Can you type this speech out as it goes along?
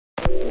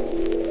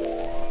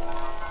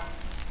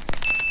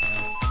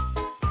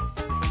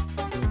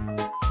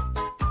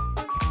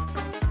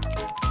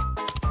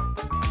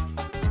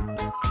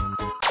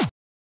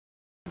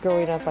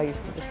growing up, I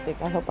used to just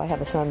think, I hope I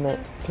have a son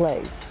that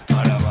plays.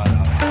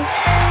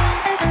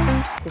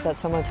 Because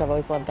that's how much I've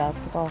always loved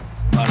basketball.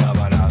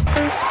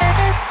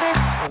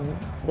 And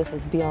this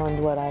is beyond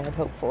what I had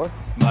hoped for.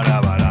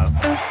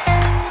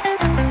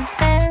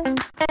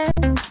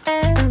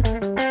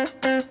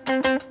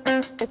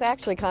 It's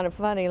actually kind of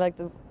funny, like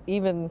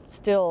even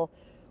still,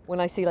 when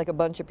I see like a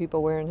bunch of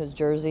people wearing his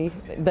jersey,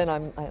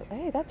 then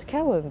hey, that's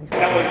Kellen.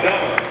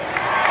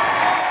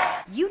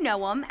 You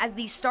know him as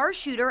the star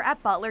shooter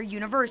at Butler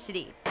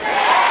University.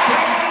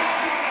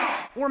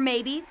 Or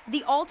maybe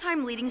the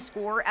all-time leading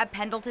scorer at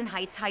Pendleton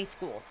Heights High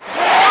School.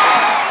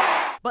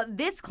 But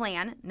this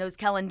clan knows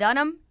Kellen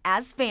Dunham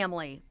as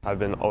family. I've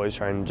been always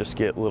trying to just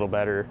get a little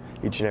better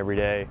each and every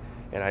day,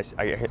 and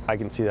I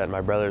can see that in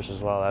my brothers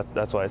as well.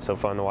 That's why it's so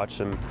fun to watch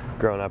them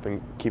growing up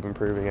and keep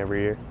improving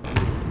every year.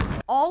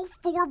 All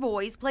 4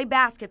 boys play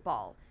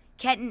basketball.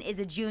 Kenton is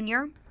a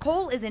junior,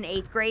 Cole is in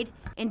 8th grade,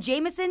 and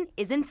Jamison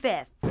is in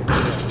 5th.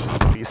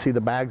 You see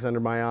the bags under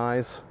my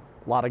eyes,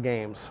 a lot of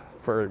games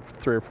for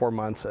 3 or 4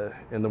 months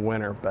in the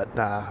winter, but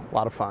a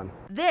lot of fun.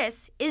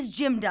 This is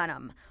Jim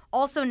Dunham,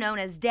 also known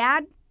as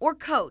Dad or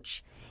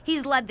Coach.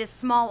 He's led this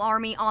small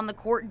army on the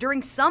court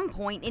during some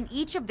point in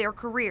each of their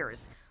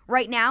careers.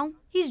 Right now,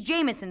 he's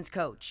Jamison's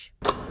coach.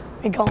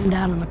 We call him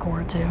Dad on the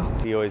court too.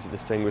 He always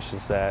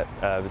distinguishes that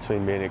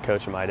between being a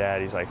coach and my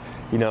dad. He's like,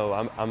 you know,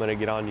 I'm going to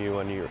get on you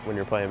when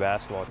you're playing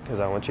basketball because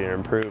I want you to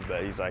improve.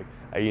 But he's like,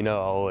 you know,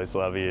 I'll always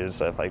love you and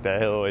stuff like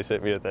that. He'll always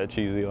hit me with that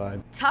cheesy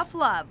line. Tough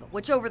love,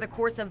 which over the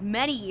course of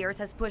many years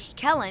has pushed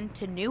Kellen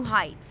to new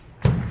heights.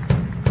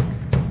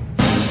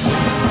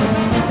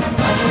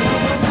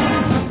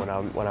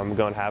 When I'm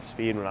going half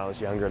speed when I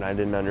was younger and I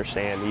didn't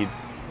understand, he'd,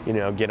 you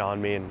know, get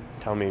on me and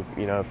tell me,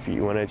 you know, if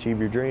you want to achieve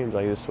your dreams,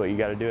 like this is what you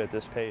got to do at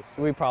this pace.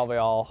 We probably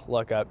all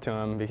look up to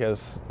him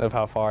because of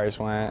how far he's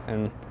went,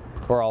 and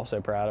we're all so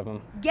proud of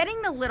him.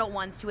 Getting the little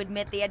ones to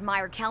admit they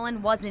admire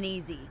Kellen wasn't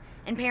easy,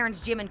 and parents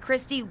Jim and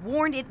Christy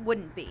warned it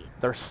wouldn't be.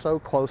 They're so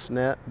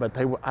close-knit, but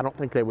I don't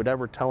think they would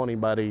ever tell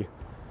anybody,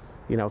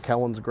 you know,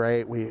 Kellen's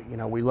great, we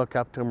look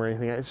up to him or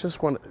anything. It's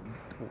just one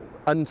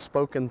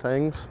unspoken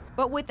things.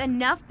 But with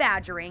enough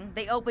badgering,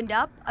 they opened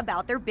up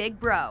about their big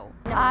bro.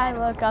 I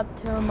look up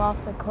to him off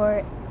the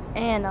court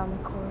and on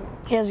the court.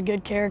 He has a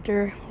good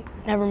character,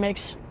 never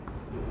makes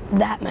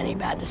that many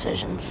bad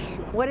decisions.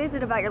 What is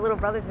it about your little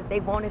brothers that they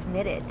won't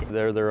admit it?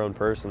 They're their own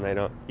person. They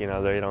don't, you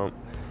know, they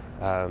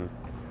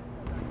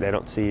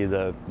don't see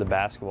the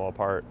basketball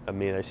part of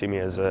me. They see me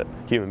as a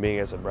human being,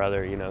 as a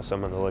brother, you know,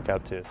 someone to look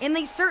up to. And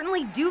they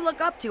certainly do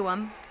look up to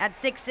him. At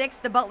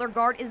 6'6", the Butler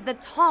guard is the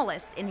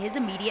tallest in his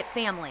immediate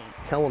family.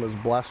 Kellen is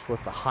blessed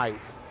with the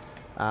height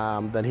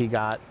that he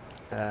got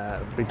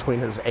between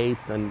his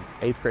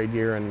 8th grade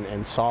year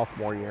and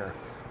sophomore year.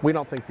 We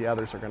don't think the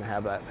others are going to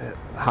have that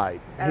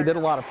height. He did a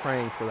lot of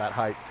praying for that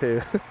height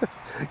too.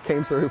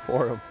 Came through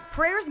for him.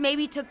 Prayers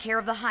maybe took care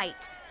of the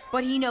height,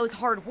 but he knows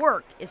hard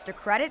work is to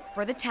credit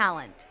for the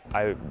talent.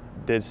 I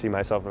did see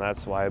myself, and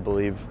that's why I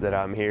believe that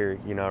I'm here.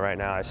 You know, right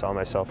now I saw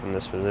myself in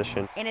this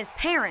position. And his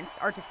parents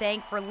are to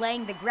thank for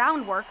laying the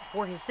groundwork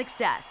for his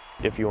success.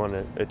 If you want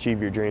to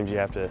achieve your dreams, you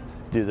have to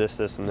do this,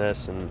 this, and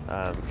this, and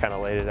kind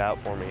of laid it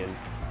out for me, and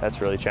that's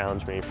really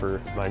challenged me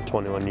for my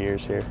 21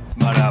 years here.